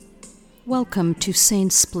Welcome to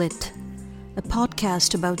Sane Split, a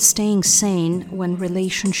podcast about staying sane when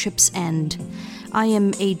relationships end. I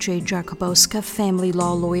am AJ Jakubowska, family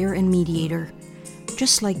law lawyer and mediator.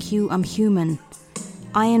 Just like you, I'm human.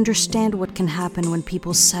 I understand what can happen when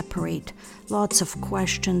people separate. Lots of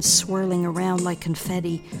questions swirling around like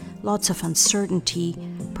confetti, lots of uncertainty,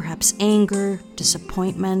 perhaps anger,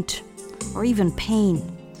 disappointment, or even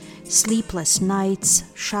pain. Sleepless nights,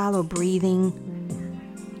 shallow breathing.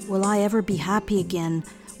 Will I ever be happy again?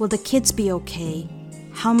 Will the kids be okay?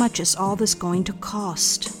 How much is all this going to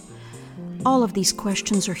cost? All of these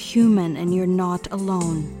questions are human, and you're not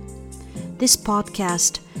alone. This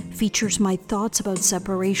podcast features my thoughts about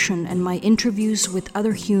separation and my interviews with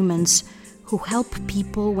other humans who help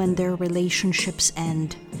people when their relationships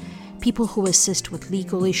end. People who assist with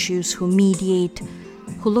legal issues, who mediate,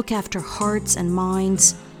 who look after hearts and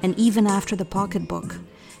minds, and even after the pocketbook.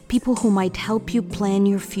 People who might help you plan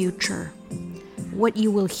your future. What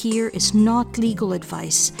you will hear is not legal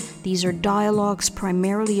advice. These are dialogues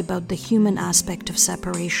primarily about the human aspect of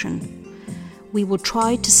separation. We will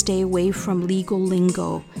try to stay away from legal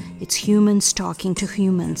lingo. It's humans talking to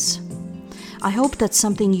humans. I hope that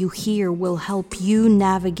something you hear will help you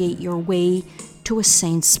navigate your way to a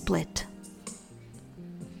sane split.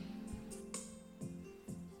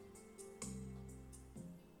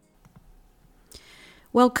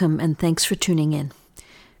 Welcome and thanks for tuning in.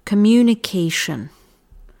 Communication.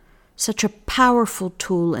 Such a powerful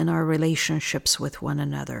tool in our relationships with one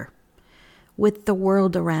another, with the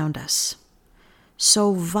world around us.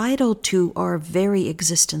 So vital to our very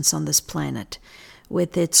existence on this planet,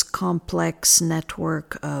 with its complex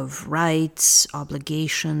network of rights,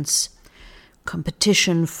 obligations,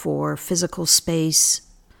 competition for physical space,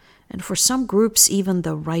 and for some groups even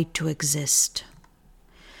the right to exist.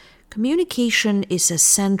 Communication is a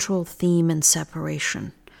central theme in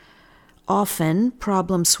separation. Often,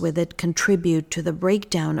 problems with it contribute to the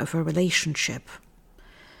breakdown of a relationship,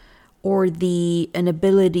 or the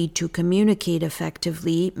inability to communicate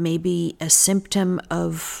effectively may be a symptom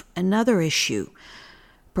of another issue,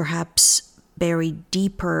 perhaps buried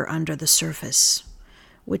deeper under the surface,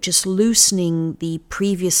 which is loosening the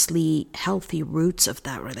previously healthy roots of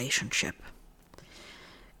that relationship.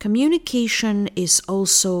 Communication is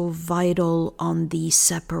also vital on the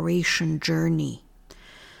separation journey.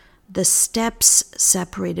 The steps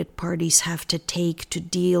separated parties have to take to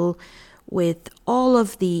deal with all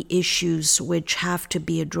of the issues which have to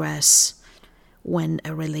be addressed when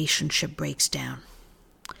a relationship breaks down.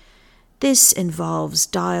 This involves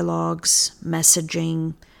dialogues,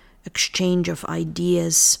 messaging, exchange of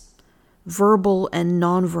ideas, verbal and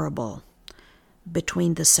nonverbal,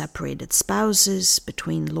 between the separated spouses,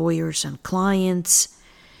 between lawyers and clients,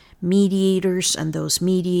 mediators and those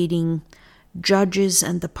mediating, judges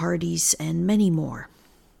and the parties, and many more.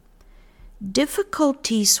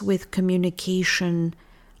 Difficulties with communication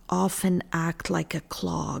often act like a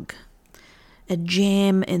clog, a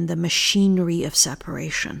jam in the machinery of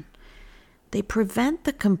separation. They prevent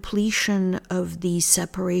the completion of the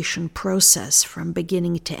separation process from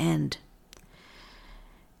beginning to end,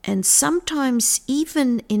 and sometimes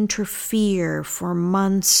even interfere for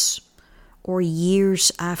months or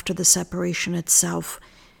years after the separation itself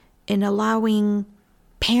in allowing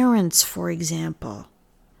parents, for example,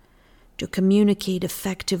 to communicate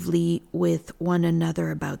effectively with one another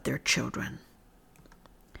about their children.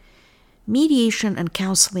 Mediation and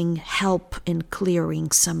counseling help in clearing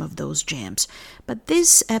some of those jams, but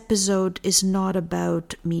this episode is not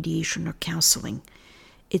about mediation or counseling.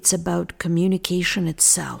 It's about communication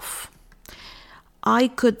itself. I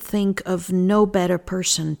could think of no better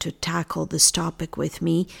person to tackle this topic with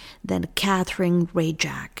me than Catherine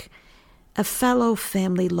Rajak, a fellow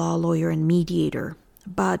family law lawyer and mediator,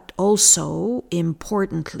 but also,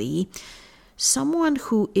 importantly, someone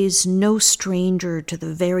who is no stranger to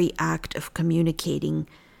the very act of communicating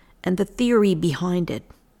and the theory behind it,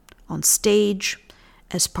 on stage,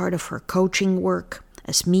 as part of her coaching work,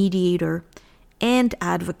 as mediator, and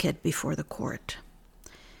advocate before the court.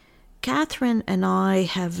 Catherine and I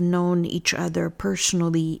have known each other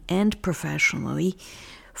personally and professionally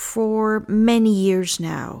for many years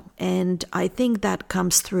now, and I think that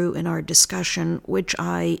comes through in our discussion, which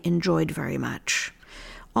I enjoyed very much.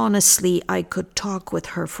 Honestly, I could talk with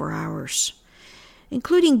her for hours,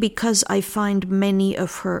 including because I find many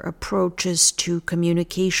of her approaches to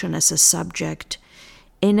communication as a subject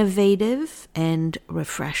innovative and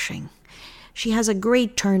refreshing. She has a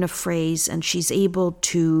great turn of phrase, and she's able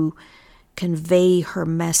to convey her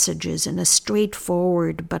messages in a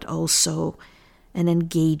straightforward but also an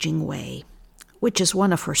engaging way, which is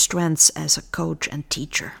one of her strengths as a coach and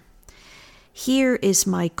teacher. Here is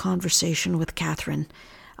my conversation with Catherine.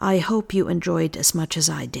 I hope you enjoyed as much as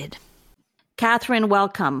I did. Catherine,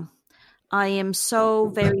 welcome. I am so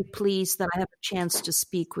very pleased that I have a chance to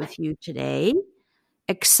speak with you today.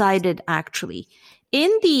 Excited, actually.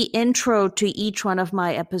 In the intro to each one of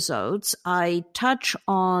my episodes, I touch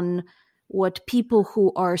on what people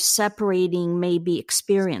who are separating may be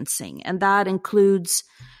experiencing, and that includes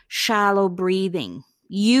shallow breathing.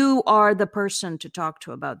 You are the person to talk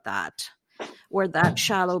to about that, where that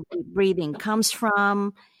shallow breathing comes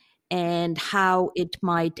from, and how it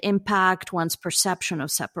might impact one's perception of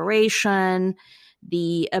separation,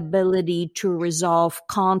 the ability to resolve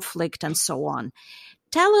conflict, and so on.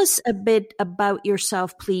 Tell us a bit about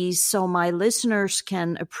yourself, please, so my listeners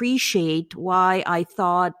can appreciate why I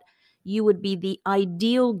thought you would be the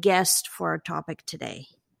ideal guest for our topic today.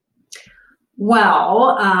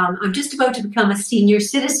 Well, I'm just about to become a senior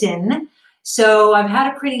citizen, so I've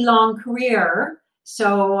had a pretty long career.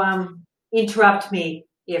 So interrupt me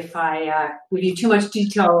if I give you too much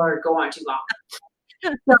detail or go on too long.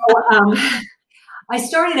 So I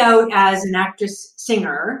started out as an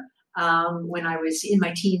actress-singer when I was in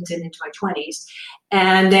my teens and into my 20s.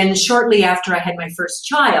 And then shortly after I had my first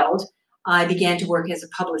child, I began to work as a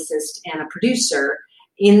publicist and a producer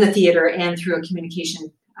in the theater and through a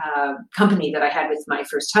communication company that I had with my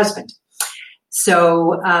first husband.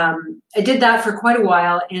 So I did that for quite a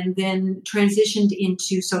while and then transitioned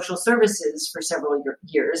into social services for several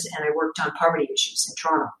years, and I worked on poverty issues in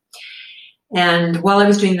Toronto. And while I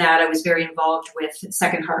was doing that, I was very involved with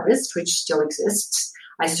Second Harvest, which still exists.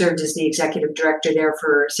 I served as the executive director there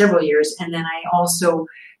for several years, and then I also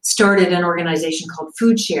started an organization called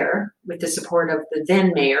Food Share with the support of the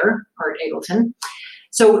then mayor, Art Eggleton.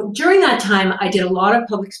 So during that time, I did a lot of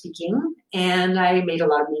public speaking, and I made a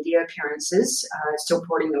lot of media appearances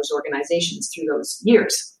supporting those organizations through those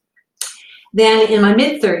years. Then in my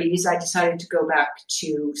mid-30s, I decided to go back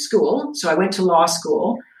to school. So I went to law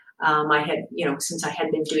school. I had, since I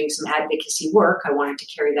had been doing some advocacy work, I wanted to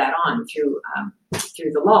carry that on through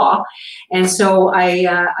the law. And so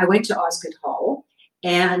I went to Osgoode Hall,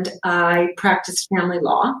 and I practiced family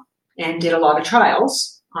law and did a lot of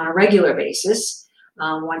trials on a regular basis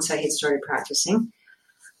once I had started practicing.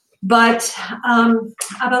 But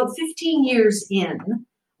about 15 years in,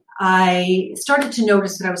 I started to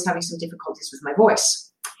notice that I was having some difficulties with my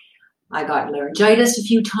voice. I got laryngitis a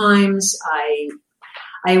few times.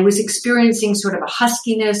 I was experiencing sort of a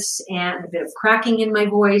huskiness and a bit of cracking in my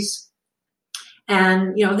voice.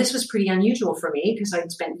 And, this was pretty unusual for me because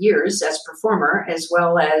I'd spent years as a performer as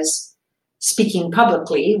well as speaking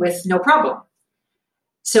publicly with no problem.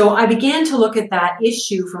 So I began to look at that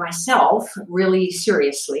issue for myself really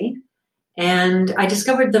seriously. And I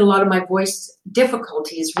discovered that a lot of my voice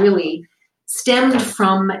difficulties really stemmed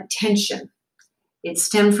from tension. It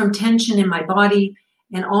stemmed from tension in my body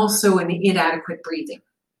and also an inadequate breathing.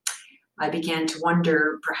 I began to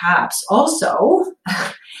wonder perhaps also,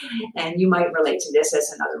 and you might relate to this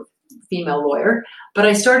as another female lawyer, but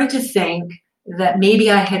I started to think that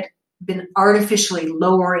maybe I had been artificially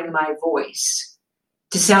lowering my voice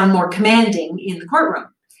to sound more commanding in the courtroom,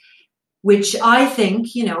 which I think,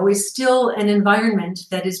 is still an environment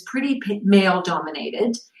that is pretty male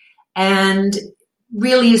dominated and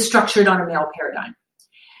really is structured on a male paradigm.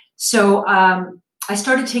 So I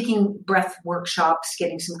started taking breath workshops,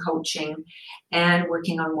 getting some coaching, and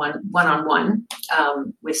working on one-on-one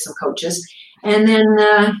with some coaches. And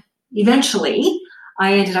then eventually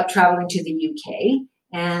I ended up traveling to the UK,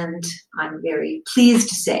 and I'm very pleased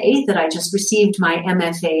to say that I just received my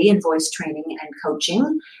MFA in voice training and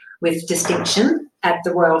coaching with distinction at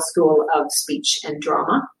the Royal School of Speech and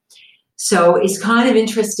Drama. So it's kind of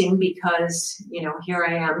interesting because, here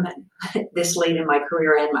I am this late in my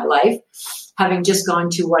career and my life, having just gone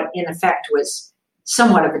to what in effect was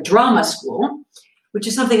somewhat of a drama school, which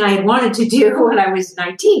is something I had wanted to do when I was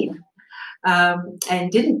 19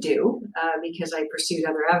 and didn't do because I pursued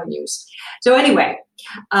other avenues. So anyway,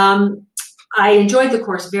 I enjoyed the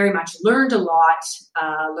course very much, learned a lot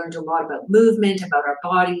about movement, about our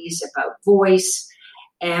bodies, about voice.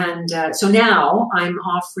 And so now I'm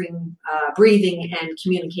offering breathing and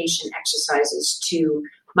communication exercises to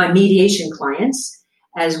my mediation clients,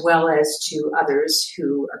 as well as to others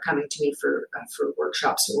who are coming to me for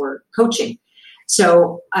workshops or coaching.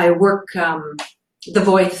 So I work the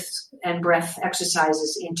voice and breath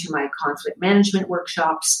exercises into my conflict management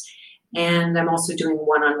workshops, and I'm also doing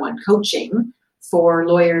one-on-one coaching for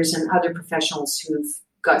lawyers and other professionals who've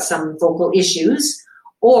got some vocal issues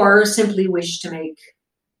or simply wish to make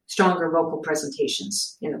stronger vocal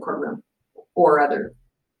presentations in the courtroom or other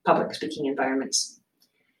public speaking environments.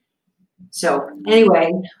 So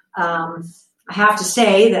anyway, I have to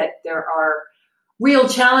say that there are real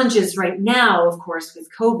challenges right now, of course, with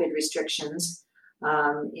COVID restrictions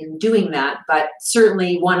in doing that. But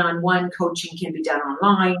certainly one-on-one coaching can be done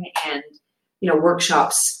online, and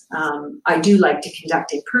workshops I do like to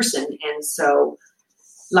conduct in person. And so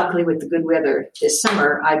luckily with the good weather this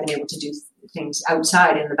summer, I've been able to do things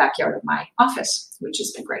outside in the backyard of my office, which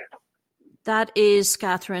has been great. That is,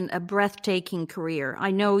 Catherine, a breathtaking career. I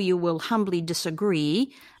know you will humbly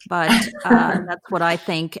disagree, but that's what I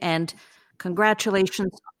think. And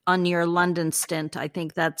congratulations on your London stint. I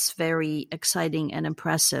think that's very exciting and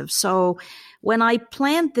impressive. So when I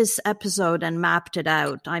planned this episode and mapped it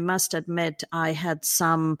out, I must admit I had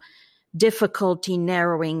some difficulty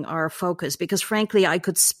narrowing our focus because, frankly, I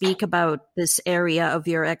could speak about this area of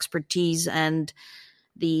your expertise and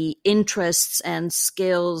the interests and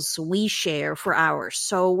skills we share for hours.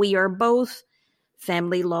 So we are both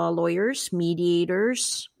family law lawyers,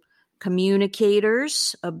 mediators,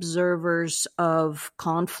 communicators, observers of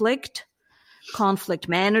conflict, conflict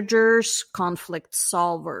managers, conflict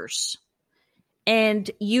solvers.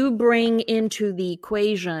 And you bring into the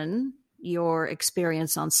equation your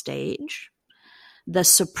experience on stage, the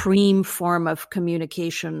supreme form of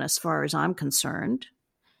communication as far as I'm concerned,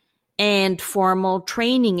 and formal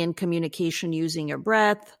training in communication using your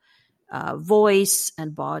breath, voice,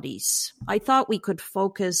 and bodies. I thought we could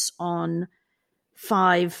focus on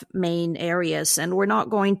 5 main areas, and we're not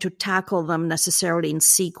going to tackle them necessarily in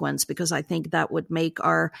sequence because I think that would make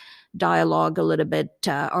our dialogue a little bit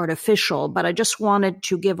artificial. But I just wanted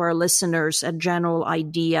to give our listeners a general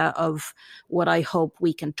idea of what I hope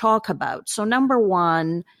we can talk about. So number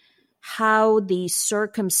 1, how the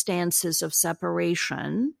circumstances of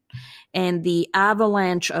separation and the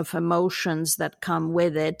avalanche of emotions that come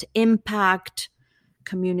with it impact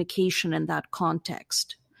communication in that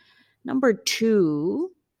context. Number 2,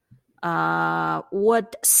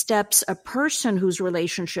 what steps a person whose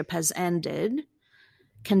relationship has ended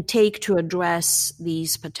can take to address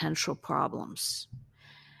these potential problems.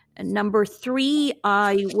 And number 3,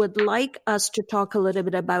 I would like us to talk a little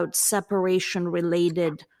bit about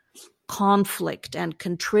separation-related conflict and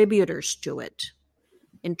contributors to it.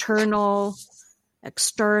 Internal,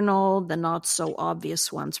 external, the not so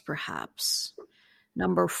obvious ones perhaps.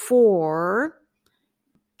 Number 4,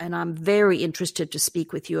 and I'm very interested to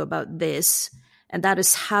speak with you about this, and that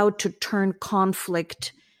is how to turn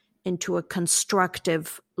conflict into a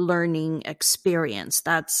constructive learning experience.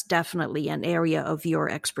 That's definitely an area of your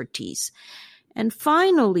expertise. And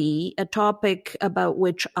finally, a topic about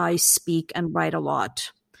which I speak and write a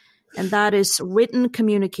lot, and that is written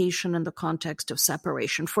communication in the context of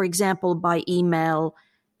separation, for example, by email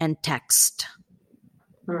and text.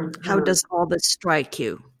 Mm-hmm. How does all this strike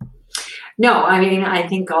you? No, I mean, I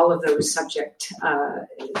think all of those subject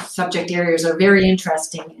areas are very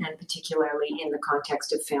interesting, and particularly in the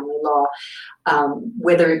context of family law,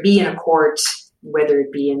 whether it be in a court, whether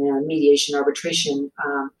it be in a mediation, arbitration,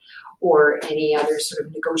 or any other sort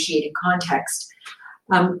of negotiating context.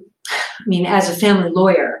 I mean, as a family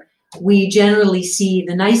lawyer, we generally see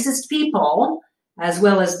the nicest people as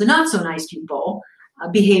well as the not so nice people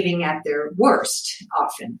behaving at their worst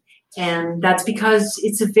often. And that's because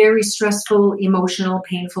it's a very stressful, emotional,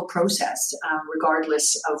 painful process,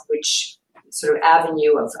 regardless of which sort of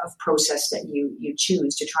avenue of process that you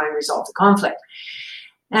choose to try and resolve the conflict.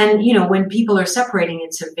 And, when people are separating,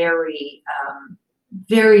 it's a very,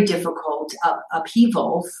 very difficult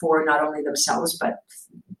upheaval for not only themselves, but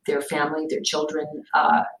their family, their children,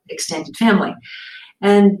 extended family.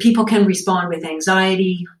 And people can respond with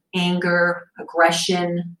anxiety, anger,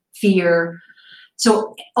 aggression, fear.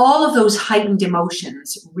 So all of those heightened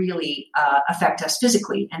emotions really affect us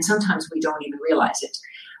physically, and sometimes we don't even realize it.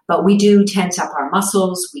 But we do tense up our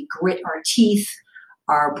muscles, we grit our teeth,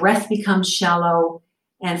 our breath becomes shallow,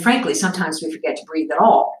 and frankly, sometimes we forget to breathe at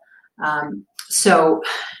all. So,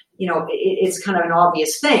 it's kind of an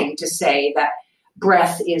obvious thing to say that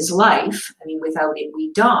breath is life. I mean, without it,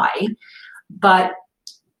 we die. But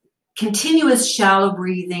continuous shallow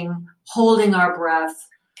breathing, holding our breath,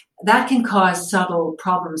 that can cause subtle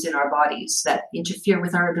problems in our bodies that interfere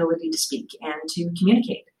with our ability to speak and to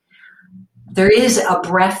communicate. There is a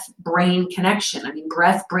breath-brain connection. I mean,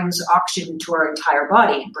 breath brings oxygen to our entire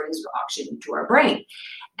body and brings oxygen to our brain.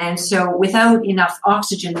 And so without enough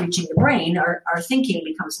oxygen reaching the brain, our thinking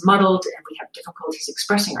becomes muddled and we have difficulties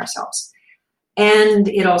expressing ourselves. And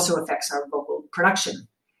it also affects our vocal production.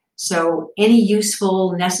 So any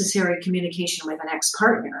useful, necessary communication with an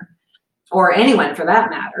ex-partner, or anyone for that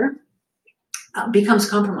matter, becomes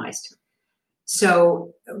compromised.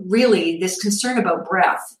 So really, this concern about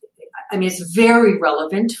breath, it's very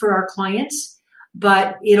relevant for our clients,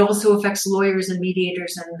 but it also affects lawyers and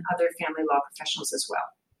mediators and other family law professionals as well.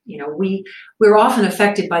 We're often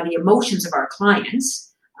affected by the emotions of our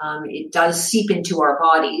clients. It does seep into our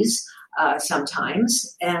bodies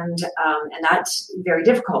sometimes, and that's very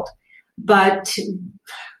difficult. But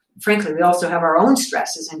frankly, we also have our own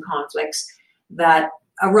stresses and conflicts that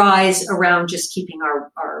arise around just keeping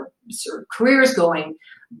our sort of careers going,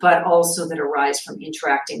 but also that arise from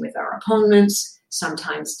interacting with our opponents,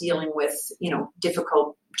 sometimes dealing with,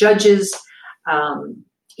 difficult judges,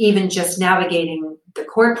 even just navigating the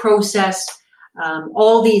court process.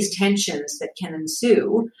 All these tensions that can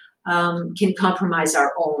ensue can compromise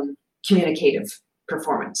our own communicative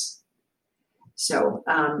performance. So,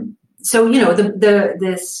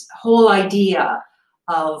 this whole idea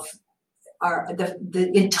of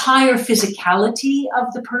the entire physicality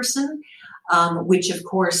of the person, which of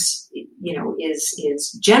course,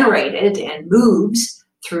 is generated and moves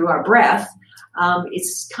through our breath.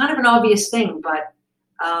 It's kind of an obvious thing, but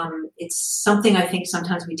it's something I think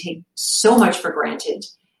sometimes we take so much for granted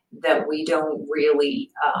that we don't really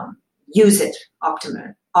use it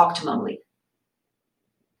optimally.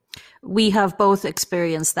 We have both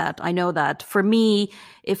experienced that. I know that for me,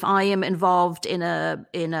 if I am involved in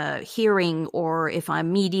a hearing or if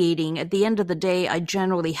I'm mediating, at the end of the day, I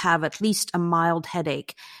generally have at least a mild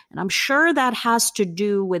headache. And I'm sure that has to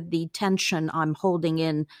do with the tension I'm holding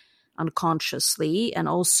in unconsciously, and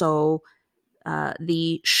also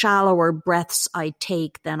the shallower breaths I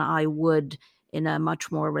take than I would in a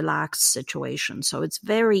much more relaxed situation. So it's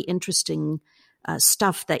very interesting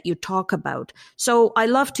stuff that you talk about. So I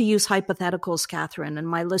love to use hypotheticals, Catherine, and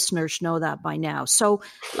my listeners know that by now. So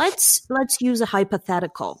let's use a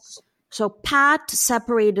hypothetical. So Pat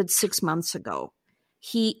separated 6 months ago.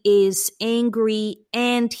 He is angry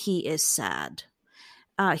and he is sad.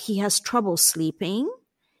 He has trouble sleeping.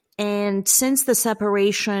 And since the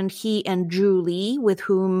separation, he and Julie, with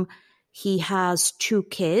whom he has 2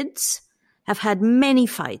 kids, have had many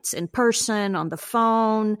fights in person, on the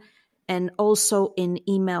phone, and also in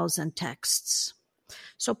emails and texts.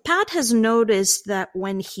 So Pat has noticed that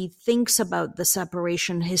when he thinks about the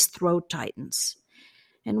separation, his throat tightens.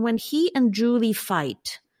 And when he and Julie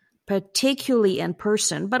fight, particularly in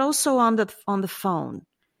person, but also on the phone,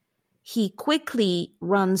 he quickly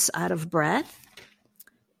runs out of breath,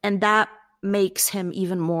 and that makes him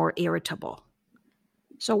even more irritable.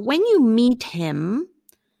 So when you meet him,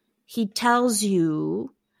 he tells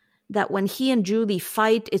you that when he and Julie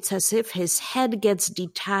fight, it's as if his head gets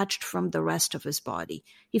detached from the rest of his body.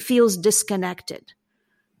 He feels disconnected,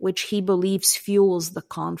 which he believes fuels the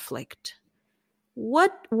conflict.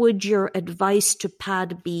 What would your advice to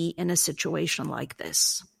Pat be in a situation like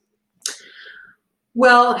this?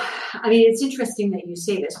 Well, it's interesting that you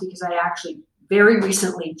say this, because I actually very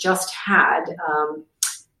recently just had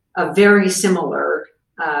a very similar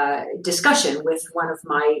discussion with one of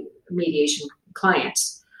my mediation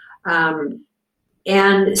clients.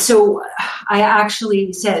 And so I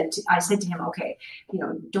actually said to him, okay,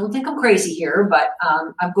 don't think I'm crazy here, but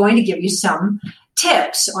I'm going to give you some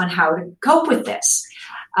tips on how to cope with this.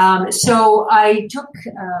 So I took,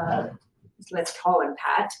 let's call him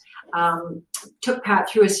Pat, took Pat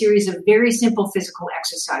through a series of very simple physical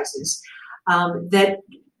exercises that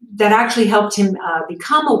actually helped him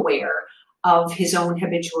become aware of his own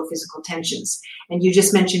habitual physical tensions. And you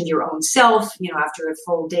just mentioned your own self, after a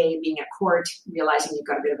full day being at court, realizing you've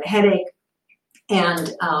got a bit of a headache. And,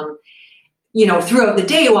 throughout the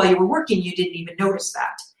day while you were working, you didn't even notice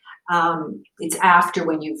that. It's after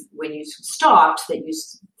when you stopped that you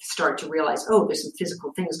start to realize, oh, there's some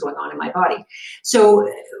physical things going on in my body.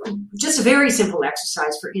 So just a very simple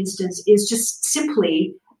exercise, for instance, is just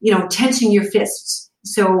simply, tensing your fists.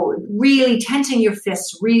 So really tensing your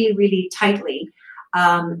fists really, really tightly,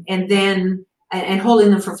 and then holding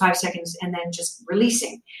them for 5 seconds and then just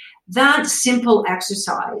releasing. That simple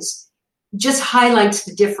exercise just highlights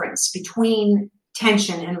the difference between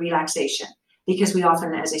tension and relaxation, because we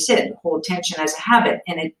often, as I said, hold tension as a habit,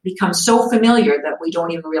 and it becomes so familiar that we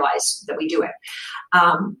don't even realize that we do it.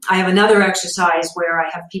 I have another exercise where I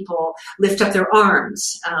have people lift up their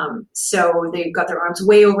arms. So they've got their arms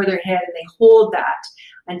way over their head and they hold that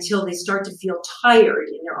until they start to feel tired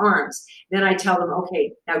in their arms. Then I tell them,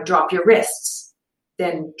 okay, now drop your wrists,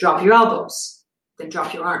 then drop your elbows, then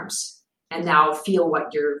drop your arms, and now feel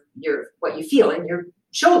what you feel in your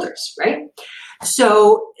shoulders, right?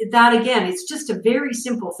 So that, again, it's just a very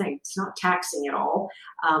simple thing. It's not taxing at all.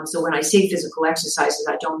 So when I say physical exercises,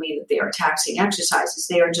 I don't mean that they are taxing exercises.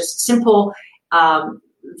 They are just simple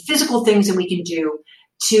physical things that we can do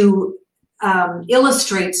to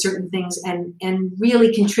illustrate certain things and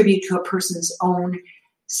really contribute to a person's own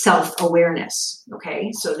self-awareness.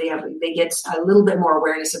 Okay, so they get a little bit more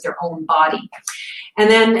awareness of their own body. And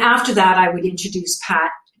then after that, I would introduce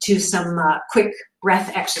Pat to some quick breath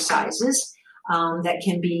exercises that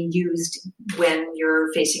can be used when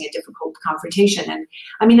you're facing a difficult confrontation. And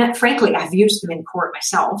I mean, frankly, I've used them in court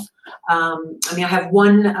myself. I have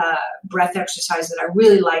one breath exercise that I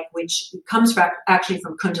really like, which comes back actually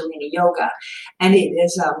from Kundalini Yoga. And it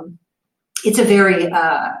is, it's a very,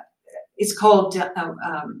 it's called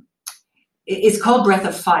breath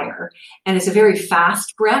of fire, and it's a very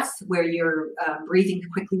fast breath where you're breathing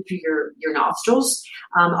quickly through your nostrils,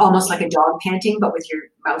 almost like a dog panting, but with your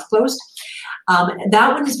mouth closed.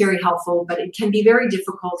 That one is very helpful, but it can be very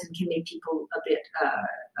difficult and can make people a bit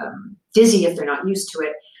dizzy if they're not used to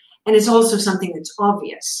it. And it's also something that's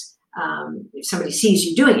obvious if somebody sees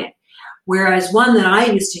you doing it. Whereas one that I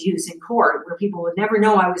used to use in court, where people would never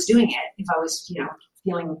know I was doing it if I was,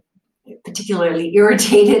 feeling particularly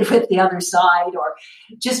irritated with the other side or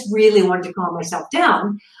just really wanted to calm myself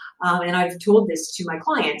down. And I've told this to my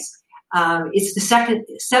clients. It's the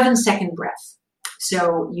 7-second breath.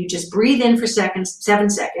 So you just breathe in for 7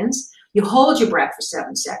 seconds. You hold your breath for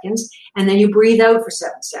 7 seconds, and then you breathe out for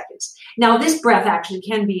 7 seconds. Now, this breath actually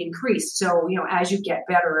can be increased. So, as you get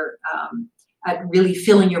better at really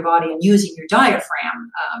filling your body and using your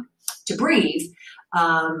diaphragm to breathe,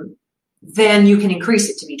 then you can increase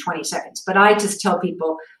it to be 20 seconds. But I just tell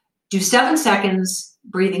people, do 7 seconds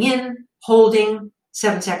breathing in, holding,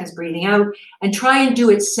 7 seconds breathing out, and try and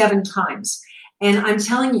do it 7 times. And I'm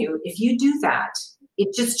telling you, if you do that,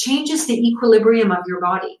 it just changes the equilibrium of your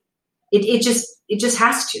body. It just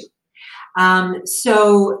has to.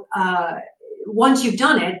 So once you've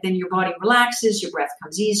done it, then your body relaxes, your breath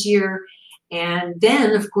comes easier, and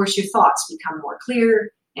then, of course, your thoughts become more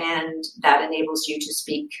clear, and that enables you to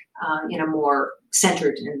speak in a more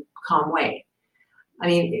centered and calm way. I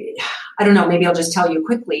mean, I don't know, maybe I'll just tell you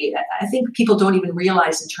quickly. I think people don't even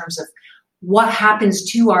realize in terms of what happens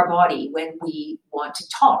to our body when we want to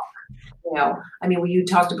talk. When you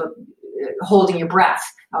talked about holding your breath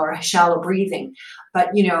or shallow breathing,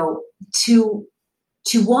 but,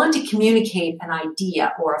 to want to communicate an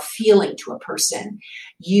idea or a feeling to a person,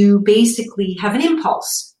 you basically have an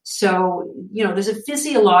impulse. So, there's a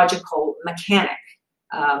physiological mechanic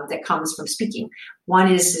that comes from speaking.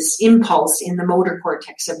 One is this impulse in the motor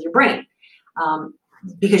cortex of your brain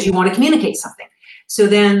because you want to communicate something. So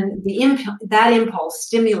then that impulse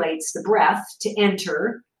stimulates the breath to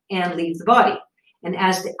enter and leave the body. And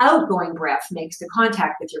as the outgoing breath makes the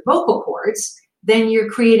contact with your vocal cords, then you're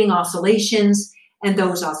creating oscillations, and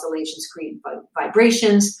those oscillations create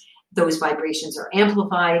vibrations. Those vibrations are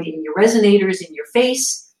amplified in your resonators, in your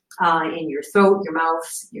face, in your throat, your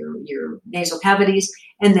mouth, your nasal cavities,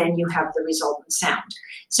 and then you have the resultant sound.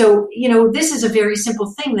 So, this is a very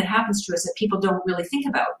simple thing that happens to us that people don't really think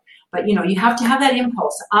about. But, you have to have that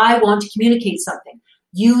impulse. I want to communicate something.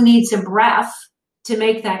 You need some breath to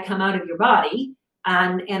make that come out of your body.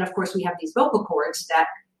 And of course, we have these vocal cords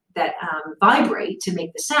that vibrate to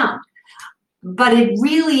make the sound. But it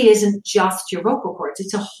really isn't just your vocal cords.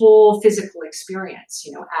 It's a whole physical experience,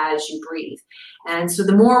 as you breathe. And so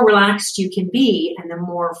the more relaxed you can be and the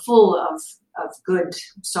more full of good,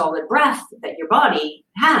 solid breath that your body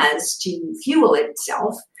has to fuel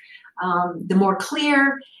itself, the more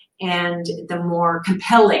clear and the more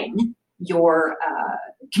compelling your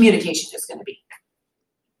communication is going to be.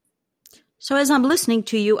 So as I'm listening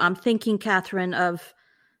to you, I'm thinking, Catherine, of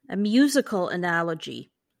a musical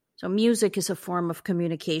analogy. So music is a form of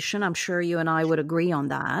communication. I'm sure you and I would agree on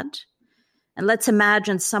that. And let's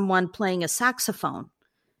imagine someone playing a saxophone,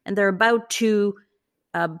 and they're about to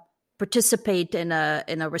participate in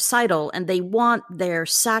a recital, and they want their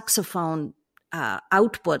saxophone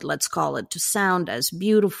output, let's call it, to sound as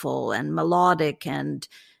beautiful and melodic and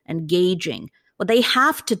engaging. Well, they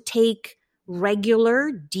have to take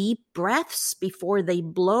regular deep breaths before they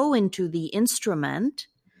blow into the instrument,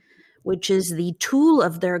 which is the tool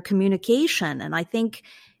of their communication. And I think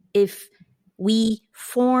if we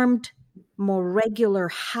formed more regular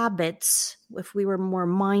habits, if we were more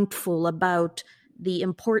mindful about the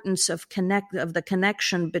importance of the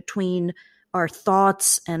connection between our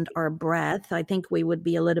thoughts and our breath, I think we would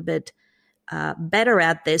be a little bit better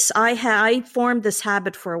at this. I formed this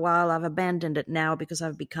habit for a while. I've abandoned it now because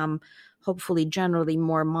I've become hopefully generally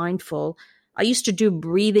more mindful. I used to do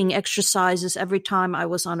breathing exercises every time I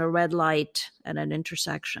was on a red light at an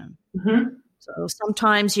intersection. Mm-hmm. So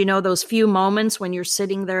sometimes, those few moments when you're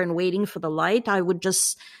sitting there and waiting for the light, I would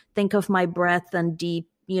just think of my breath and deep,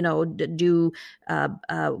 do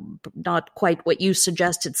not quite what you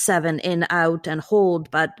suggested, 7 in, out, and hold,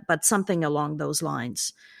 but something along those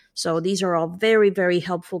lines. So these are all very, very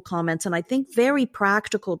helpful comments, and I think very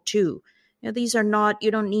practical too. These are not,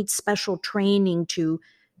 you don't need special training to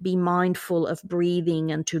be mindful of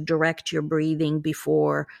breathing and to direct your breathing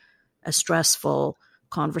before a stressful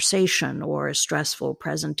conversation or a stressful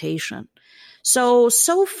presentation. So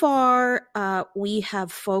far, we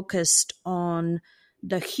have focused on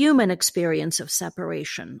the human experience of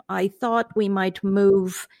separation. I thought we might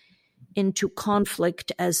move into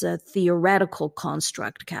conflict as a theoretical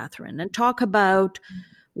construct, Catherine, and talk about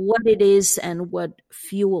what it is and what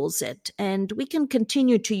fuels it. And we can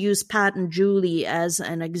continue to use Pat and Julie as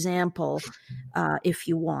an example if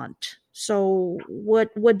you want. So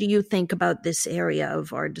what do you think about this area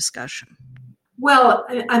of our discussion? Well,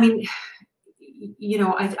 I mean,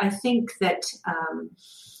 I think that,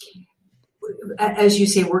 as you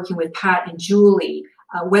say, working with Pat and Julie,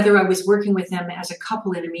 whether I was working with them as a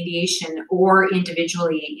couple in a mediation or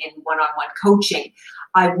individually in one-on-one coaching,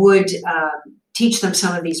 I would teach them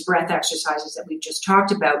some of these breath exercises that we've just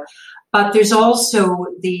talked about. But there's also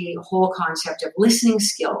the whole concept of listening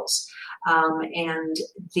skills and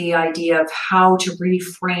the idea of how to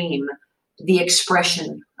reframe the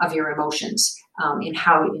expression of your emotions in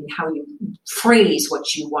how you phrase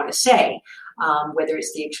what you want to say, whether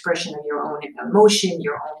it's the expression of your own emotion,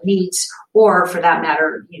 your own needs, or for that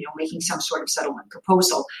matter, making some sort of settlement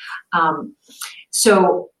proposal.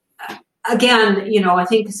 Again, I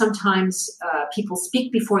think sometimes people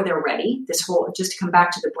speak before they're ready. This whole, just to come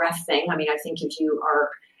back to the breath thing. I mean, I think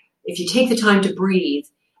if you take the time to breathe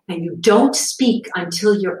and you don't speak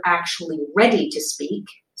until you're actually ready to speak,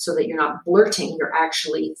 so that you're not blurting, you're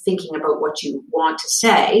actually thinking about what you want to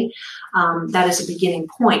say, that is a beginning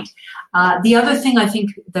point. The other thing I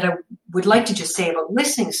think that I would like to just say about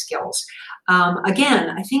listening skills, again,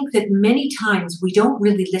 I think that many times we don't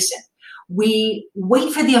really listen. We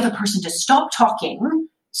wait for the other person to stop talking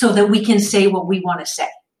so that we can say what we want to say,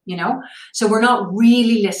 So we're not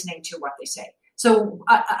really listening to what they say. So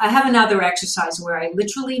I have another exercise where I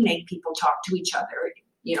literally make people talk to each other.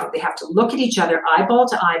 They have to look at each other eyeball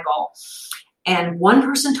to eyeball, and one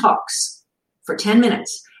person talks for 10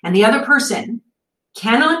 minutes and the other person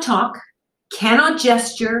cannot talk, cannot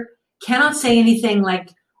gesture, cannot say anything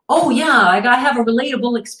like, oh yeah, I have a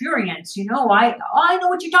relatable experience. I know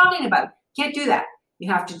what you're talking about. Can't do that.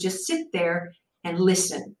 You have to just sit there and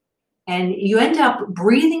listen. And you end up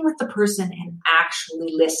breathing with the person and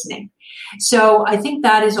actually listening. So I think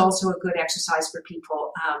that is also a good exercise for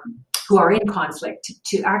people who are in conflict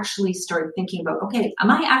to actually start thinking about, okay,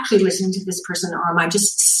 am I actually listening to this person, or am I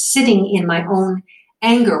just sitting in my own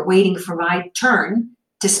anger waiting for my turn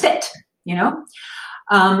to spit,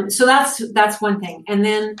 So that's one thing. And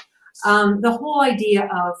then the whole idea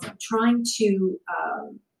of trying to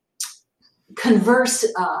converse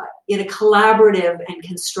in a collaborative and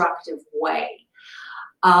constructive way.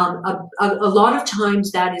 A lot of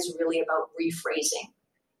times that is really about rephrasing.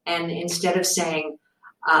 And instead of saying,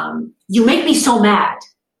 you make me so mad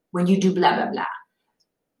when you do blah, blah, blah,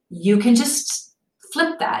 you can just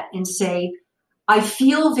flip that and say, I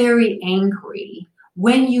feel very angry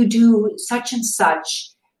when you do such and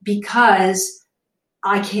such because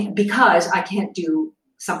I can't do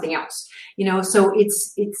something else. So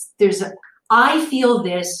I feel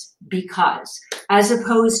this because, as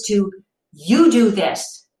opposed to you do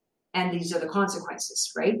this and these are the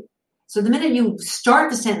consequences, right? So the minute you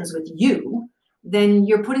start the sentence with you, then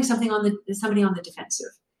you're putting somebody on the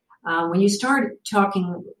defensive. When you start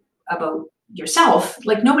talking about yourself,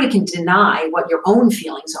 like nobody can deny what your own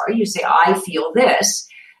feelings are. You say, I feel this,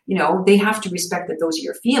 they have to respect that those are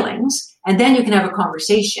your feelings. And then you can have a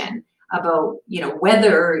conversation about,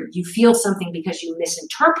 whether you feel something because you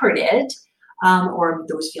misinterpreted or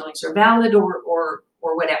those feelings are valid or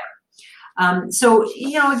whatever. So,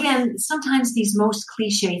 again, sometimes these most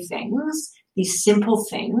cliche things, these simple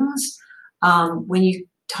things, when you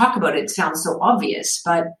talk about it, it sounds so obvious,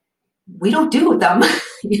 but we don't do them.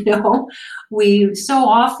 We so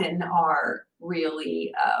often are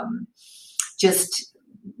really just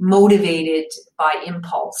motivated by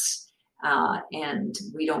impulse, and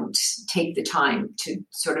we don't take the time to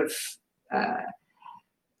sort of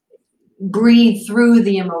breathe through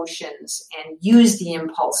the emotions and use the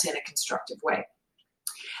impulse in a constructive way.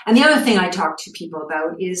 And the other thing I talk to people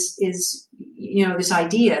about is this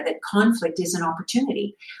idea that conflict is an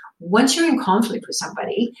opportunity. Once you're in conflict with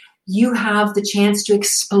somebody, you have the chance to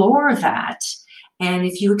explore that. And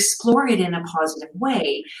if you explore it in a positive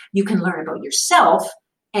way, you can learn about yourself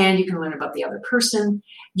and you can learn about the other person.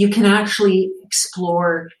 You can actually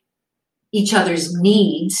explore each other's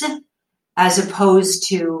needs as opposed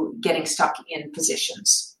to getting stuck in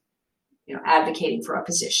positions, advocating for a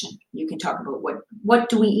position. You can talk about what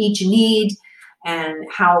do we each need and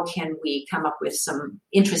how can we come up with some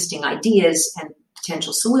interesting ideas and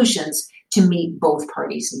potential solutions to meet both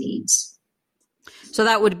parties' needs. So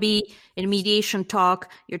that would be in mediation talk,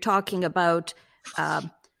 you're talking about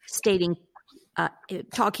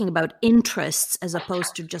talking about interests as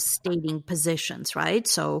opposed to just stating positions, right?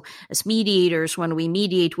 So as mediators, when we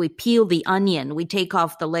mediate, we peel the onion, we take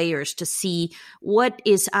off the layers to see what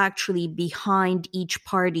is actually behind each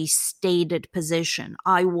party's stated position.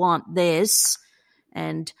 I want this,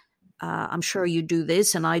 and I'm sure you do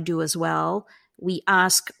this, and I do as well. We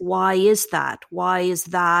ask, why is that? Why is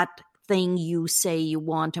that thing you say you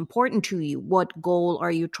want important to you? What goal are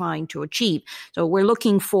you trying to achieve? So we're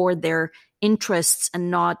looking for their interests and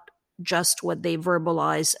not just what they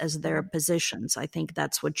verbalize as their positions. I think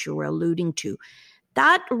that's what you were alluding to.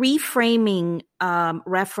 That reframing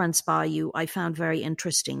reference by you, I found very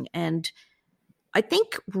interesting. And I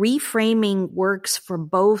think reframing works for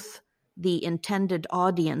both the intended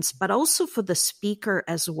audience, but also for the speaker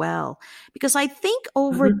as well. Because I think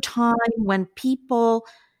over time, when people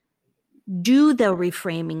do the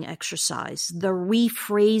reframing exercise, the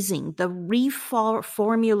rephrasing, the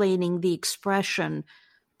reformulating the expression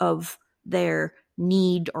of their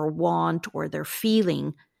need or want or their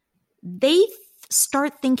feeling, they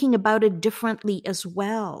start thinking about it differently as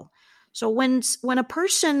well. So when a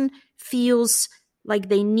person feels like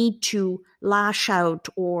they need to lash out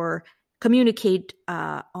or communicate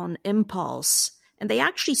on impulse, and they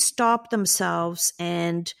actually stop themselves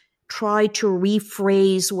and try to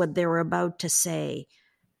rephrase what they're about to say,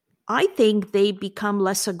 I think they become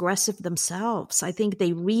less aggressive themselves. I think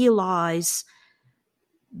they realize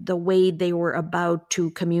the way they were about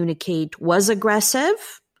to communicate was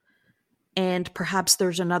aggressive, and perhaps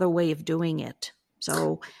there's another way of doing it.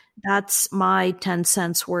 So that's my 10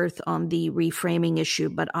 cents worth on the reframing issue,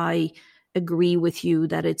 but I agree with you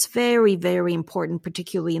that it's very, very important,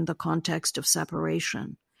 particularly in the context of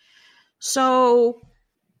separation. So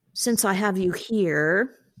since I have you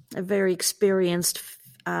here, a very experienced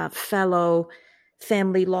fellow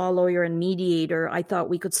family law lawyer and mediator, I thought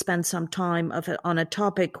we could spend some time on a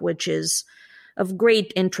topic which is of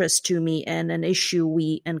great interest to me and an issue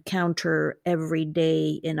we encounter every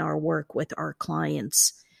day in our work with our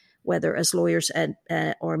clients, whether as lawyers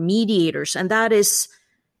or mediators, and that is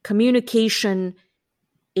communication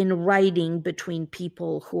in writing between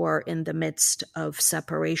people who are in the midst of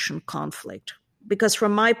separation conflict. Because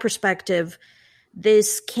from my perspective,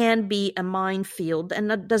 this can be a minefield,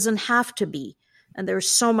 and it doesn't have to be. And there's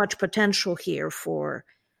so much potential here for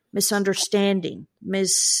misunderstanding,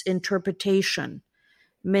 misinterpretation,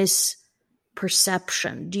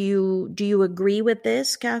 misperception. Do you agree with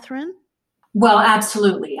this, Catherine? Well,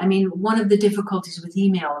 absolutely. I mean, one of the difficulties with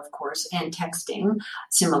email, of course, and texting,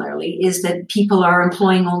 similarly, is that people are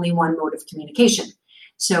employing only one mode of communication.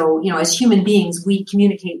 So, as human beings, we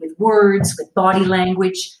communicate with words, with body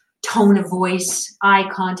language, tone of voice, eye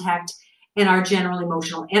contact, and our general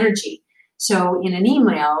emotional energy. So in an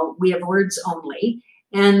email, we have words only,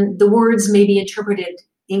 and the words may be interpreted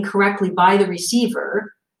incorrectly by the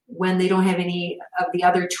receiver when they don't have any of the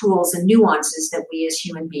other tools and nuances that we as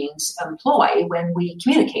human beings employ when we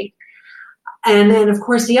communicate. And then, of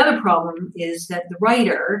course, the other problem is that the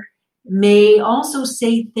writer may also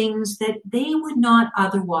say things that they would not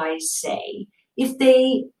otherwise say if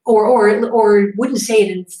they, or wouldn't say it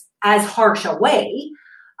in as harsh a way,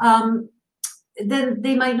 then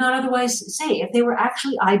they might not otherwise say if they were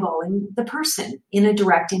actually eyeballing the person in a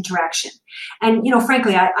direct interaction. And,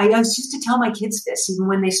 frankly, I used to tell my kids this even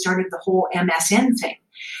when they started the whole MSN thing.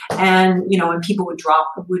 And, and people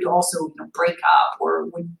would also break up or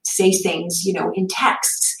would say things, in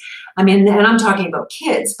texts. I mean, and I'm talking about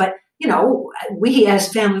kids, but, we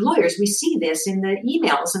as family lawyers, we see this in the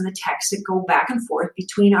emails and the texts that go back and forth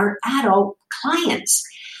between our adult clients.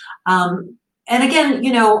 And again,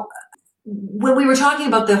 when we were talking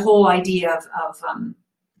about the whole idea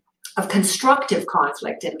of constructive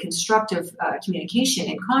conflict and constructive communication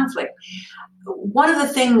in conflict, one of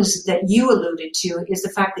the things that you alluded to is the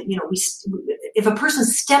fact that, if a person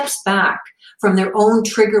steps back from their own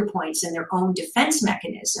trigger points and their own defense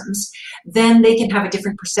mechanisms, then they can have a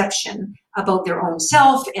different perception about their own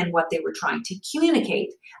self and what they were trying to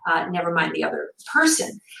communicate, never mind the other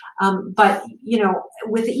person. But,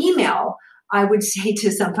 with the email, I would say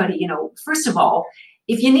to somebody, first of all,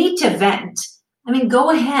 if you need to vent,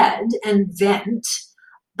 go ahead and vent,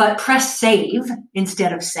 but press save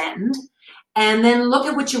instead of send. And then look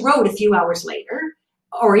at what you wrote a few hours later,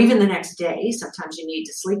 or even the next day. Sometimes you need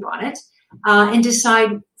to sleep on it. And decide,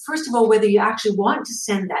 first of all, whether you actually want to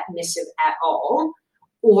send that missive at all,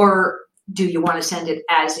 or do you want to send it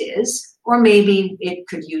as is, or maybe it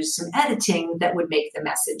could use some editing that would make the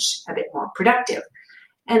message a bit more productive.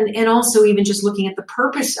 And also even just looking at the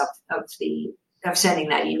purpose of sending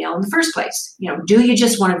that email in the first place. Do you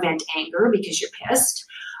just want to vent anger because you're pissed?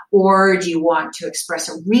 Or do you want to express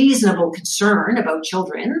a reasonable concern about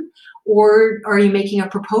children? Or are you making a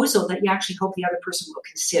proposal that you actually hope the other person will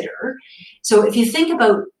consider? So if you think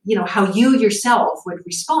about, how you yourself would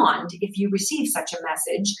respond if you receive such a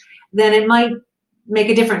message, then it might make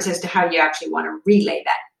a difference as to how you actually want to relay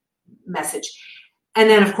that message. And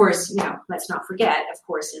then, of course, let's not forget, of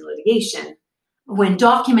course, in litigation, when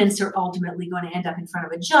documents are ultimately going to end up in front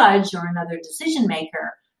of a judge or another decision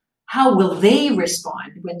maker, how will they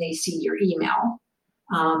respond when they see your email?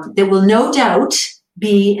 There will no doubt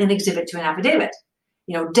be an exhibit to an affidavit.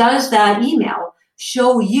 Does that email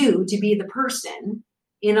show you to be the person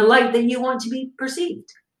in a light that you want to be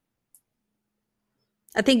perceived?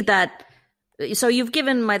 I think that, so you've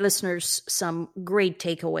given my listeners some great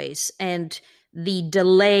takeaways, and the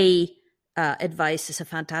delay advice is a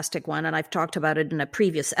fantastic one. And I've talked about it in a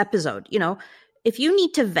previous episode. If you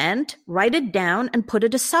need to vent, write it down and put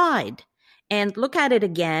it aside and look at it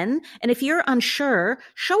again. And if you're unsure,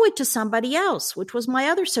 show it to somebody else, which was my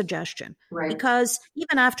other suggestion. Right. Because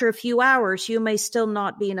even after a few hours, you may still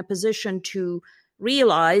not be in a position to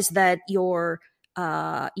realize that your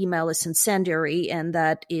email is incendiary and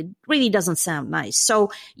that it really doesn't sound nice. So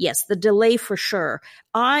yes, the delay for sure.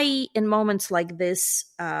 In moments like this,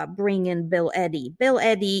 bring in Bill Eddy. Bill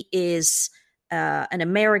Eddy is an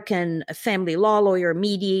American family law lawyer,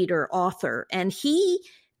 mediator, author, and he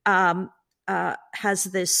has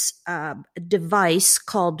this device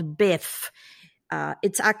called BIF.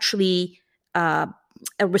 It's actually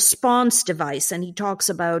a response device, and he talks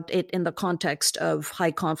about it in the context of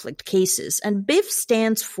high conflict cases. And BIF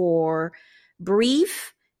stands for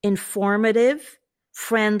brief, informative,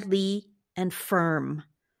 friendly, and firm.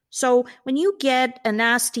 So when you get a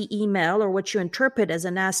nasty email, or what you interpret as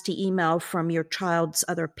a nasty email from your child's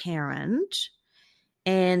other parent,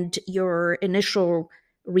 and your initial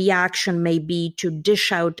reaction may be to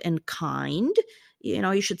dish out in kind,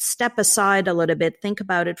 you should step aside a little bit, think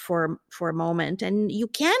about it for a moment, and you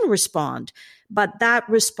can respond. But that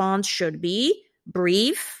response should be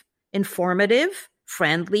brief, informative,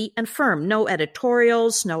 friendly, and firm. No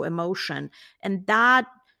editorials, no emotion. And that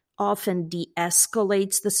often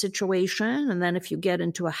de-escalates the situation. And then if you get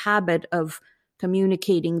into a habit of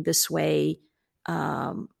communicating this way,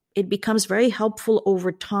 it becomes very helpful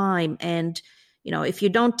over time. And if you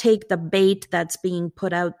don't take the bait that's being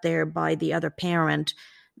put out there by the other parent,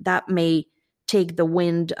 that may take the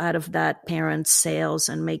wind out of that parent's sails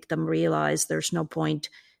and make them realize there's no point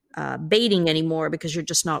baiting anymore, because you're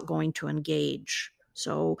just not going to engage.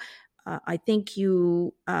 So I think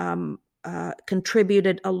you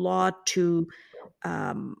contributed a lot to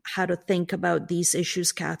how to think about these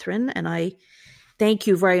issues, Catherine, and I thank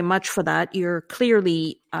you very much for that. You're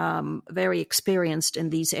clearly very experienced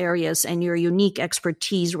in these areas, and your unique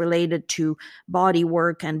expertise related to body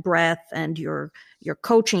work and breath and your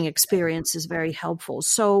coaching experience is very helpful.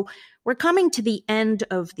 So we're coming to the end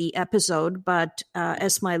of the episode, but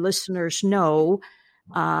as my listeners know,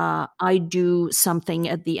 I do something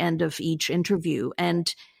at the end of each interview.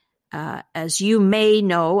 And as you may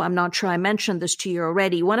know, I'm not sure I mentioned this to you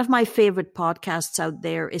already, one of my favorite podcasts out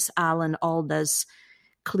there is Alan Alda's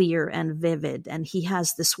Clear and Vivid. And he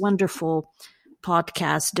has this wonderful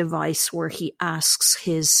podcast device where he asks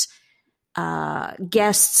his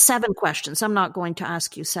guests 7 questions. I'm not going to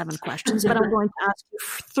ask you 7 questions, but I'm going to ask you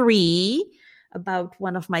 3 about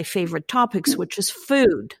one of my favorite topics, which is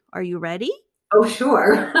food. Are you ready? Oh,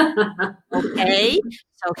 sure. Okay.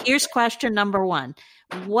 So here's question number 1.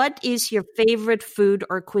 What is your favorite food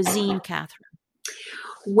or cuisine, Catherine?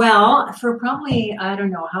 Well, for probably, I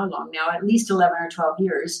don't know how long now, at least 11 or 12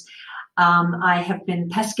 years, I have been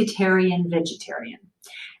pescatarian vegetarian.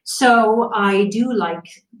 So I do like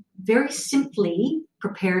very simply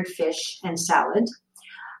prepared fish and salad.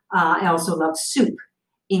 I also love soup,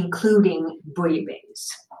 including bouillabaisse.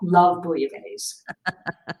 Love bouillabaisse.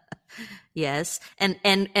 Yes. And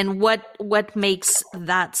what makes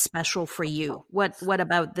that special for you? What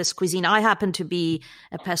about this cuisine? I happen to be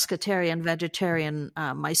a pescatarian vegetarian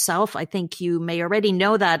myself. I think you may already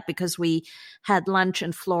know that because we had lunch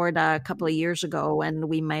in Florida a couple of years ago, and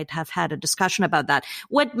we might have had a discussion about that.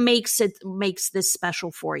 What makes this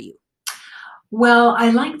special for you? Well, I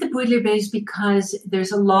like the bouillabaisse because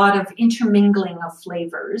there's a lot of intermingling of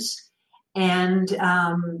flavors, and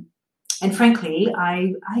frankly,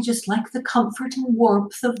 I just like the comfort and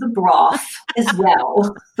warmth of the broth as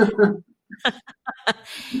well.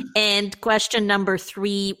 And question number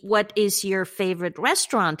 3, what is your favorite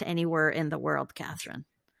restaurant anywhere in the world, Catherine?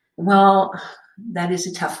 Well, that is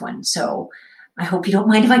a tough one. So I hope you don't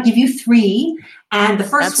mind if I give you 3. And the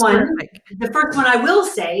first one I will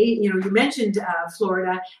say, you mentioned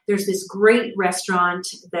Florida. There's this great restaurant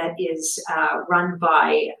that is run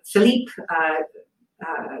by Philippe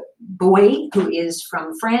Boé, who is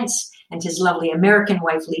from France, and his lovely American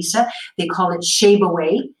wife, Lisa. They call it Chez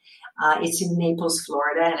Boé. It's in Naples,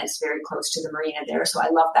 Florida, and it's very close to the marina there. So I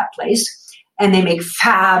love that place. And they make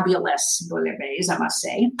fabulous bouillabaisse, I must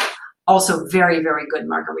say. Also very, very good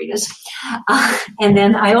margaritas. And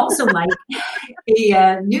then I also like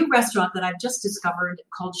a new restaurant that I've just discovered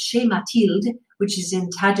called Chez Mathilde, which is in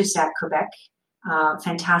Tadoussac, Quebec.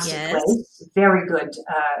 Fantastic place. Very good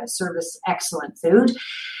service, excellent food.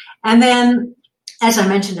 And then, as I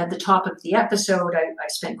mentioned at the top of the episode, I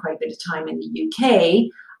spent quite a bit of time in the UK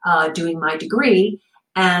doing my degree.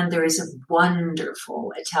 And there is a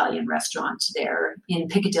wonderful Italian restaurant there in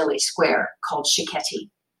Piccadilly Square called Cicchetti.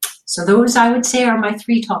 So those, I would say, are my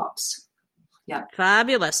 3 tops. Yeah.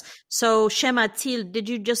 Fabulous. So Chez Mathilde, did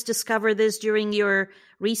you just discover this during your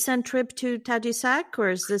recent trip to Tadoussac, or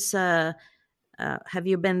is this have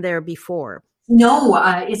you been there before? No,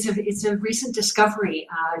 it's a recent discovery.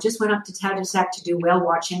 I just went up to Tadoussac to do whale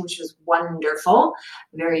watching, which was wonderful,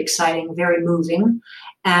 very exciting, very moving,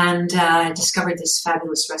 and discovered this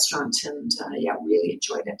fabulous restaurant, and really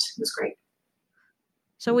enjoyed it. It was great.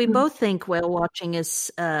 So we both think whale watching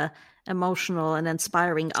is emotional and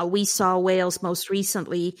inspiring. We saw whales most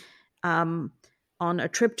recently on a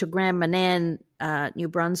trip to Grand Manan, New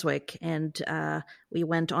Brunswick, and we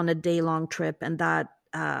went on a day-long trip, and that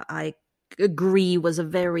I agree was a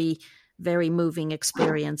very, very moving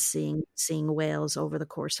experience seeing whales over the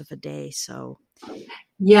course of a day. So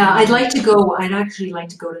yeah, I'd actually like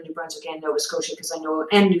to go to New Brunswick and Nova Scotia, because I know,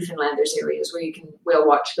 and Newfoundland, there's areas where you can whale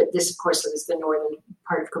watch, but this, of course, is the northern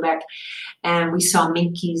part of Quebec. And we saw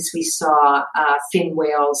minkies, we saw fin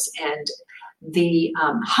whales, and the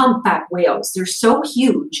humpback whales. They're so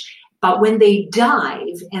huge, but when they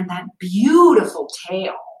dive and that beautiful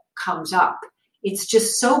tail comes up, it's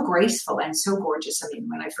just so graceful and so gorgeous. I mean,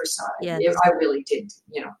 when I first saw it, I really did,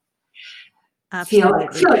 feel like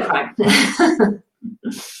crying.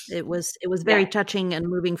 It was very touching and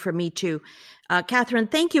moving for me too. Catherine,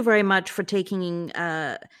 thank you very much for taking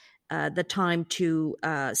the time to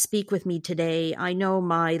speak with me today. I know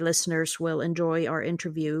my listeners will enjoy our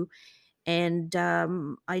interview. And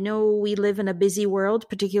I know we live in a busy world,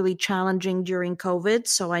 particularly challenging during COVID.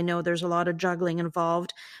 So I know there's a lot of juggling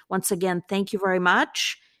involved. Once again, thank you very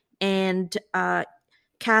much. And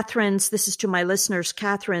this is to my listeners,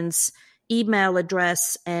 Catherine's email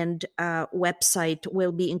address and website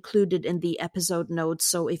will be included in the episode notes.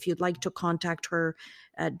 So if you'd like to contact her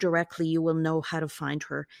directly, you will know how to find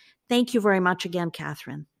her. Thank you very much again,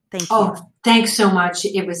 Catherine. Thank you. Oh, thanks so much.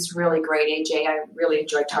 It was really great, AJ. I really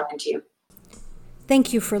enjoyed talking to you.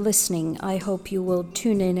 Thank you for listening. I hope you will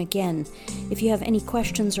tune in again. If you have any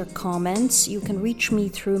questions or comments, you can reach me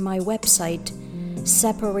through my website,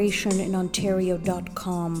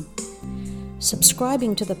 separationinontario.com.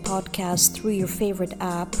 Subscribing to the podcast through your favorite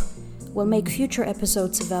app will make future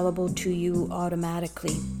episodes available to you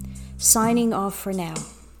automatically. Signing off for now.